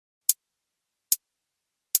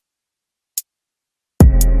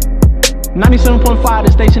97.5,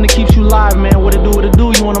 the station that keeps you live, man. What it do,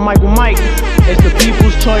 you on the mic with Mike. It's the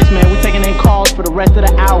people's choice, man. We taking in calls for the rest of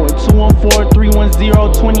the hour.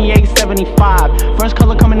 214-310-2875. First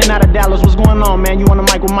color coming in out of Dallas. What's going on, man? You on the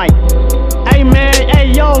mic with Mike. Hey, man.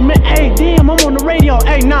 Hey, yo, man. Hey, damn, I'm on the radio.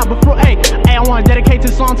 Hey, nah, before, hey, I want to dedicate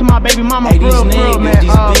this song to my baby mama. Hey, for these real, niggas, man.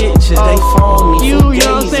 these bitches, they phone me. You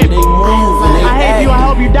know what I'm saying? They moving, they I hate you. I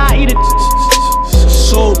hope you die. Eat it.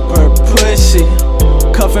 Super pussy.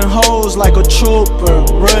 Cuffing hoes like a trooper,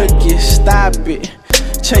 rookie, stop it.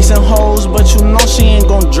 Chasing hoes, but you know she ain't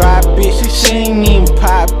gon' drop it. She ain't even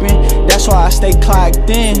poppin', that's why I stay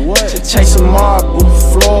clocked in. Chasing marble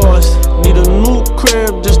floors, need a new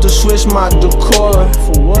crib just to switch my decor.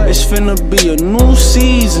 It's finna be a new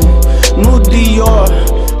season, new Dior.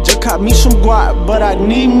 Just caught me some guap, but I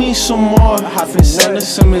need me some more. Hoppin'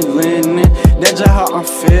 Sanderson and linen, that's just how I'm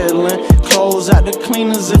feeling. Clothes out the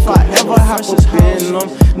cleaners if I ever hop up in them.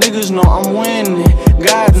 Niggas know I'm winning,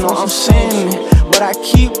 God know I'm sinning. But I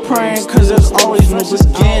keep praying cause there's always no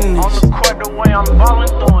beginnings. On the court the way I'm ballin',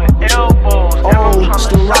 throwing elbows. Oh,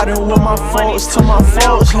 still riding with my folks till my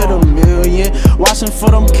folks hit $1 million. Watching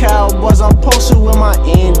for them cowboys, I'm posted with my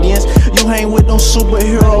Indians. You hang with them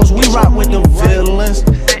superheroes, we rock with them villains.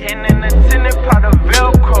 Sitting in the tinted pot of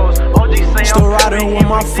Velcros. OG say still riding with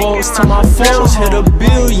my folks till my folks hit $1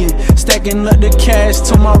 billion. Stacking up the cash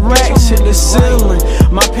till my racks hit the ceiling.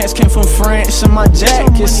 My pants came from France and my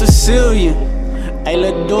jacket Sicilian. Hey,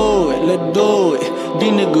 let's do it, let's do it.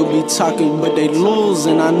 These niggas be talking, but they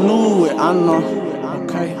losing. I knew it, I know.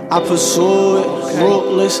 I pursue it,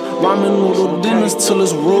 ruthless. Ramen noodle dinners till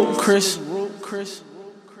it's root Chris.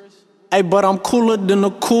 Hey, but I'm cooler than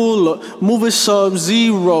a cooler. Moving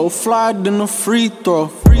Sub-Zero, fly than a free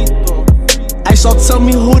throw. Hey, so tell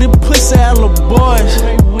me who the pussy hella boys.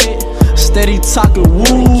 Steady talking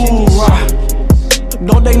woo.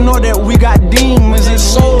 Don't they know that we got demons and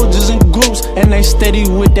soldiers in groups, and they steady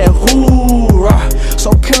with that hoorah.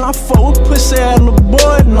 So can I fuck with pussy hella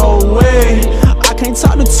boy? No way. I can't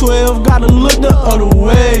talk to 12, gotta look the other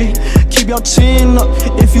way. Keep your chin up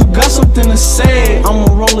if you got something to say.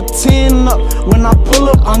 I'ma roll a 10 up when I pull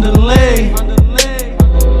up on delay.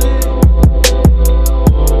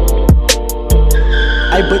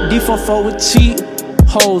 Ay, but D44 with cheap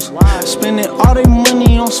hoes, spending all their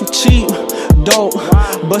money on some cheap dope,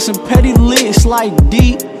 bustin' petty licks like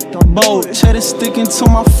deep boat. Cheddar sticking to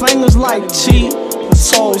my fingers like cheap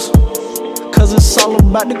toes. Cause it's all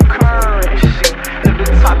about the currency. If the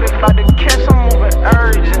topic about the cash, I'm moving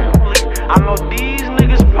urgently. I know these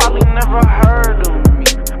niggas probably never heard of me,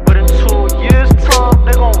 but in 2 years' time,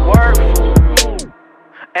 they gon' work for me.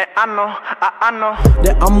 And I know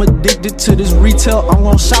that I'm addicted to this retail. I'm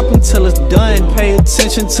gon' shop until it's done. Pay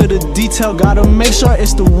attention to the detail, gotta make sure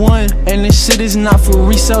it's the one. And this shit is not for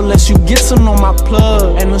resale unless you get some on my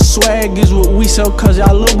plug. And the swag is what we sell, cause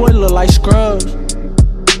y'all little boy look like scrubs.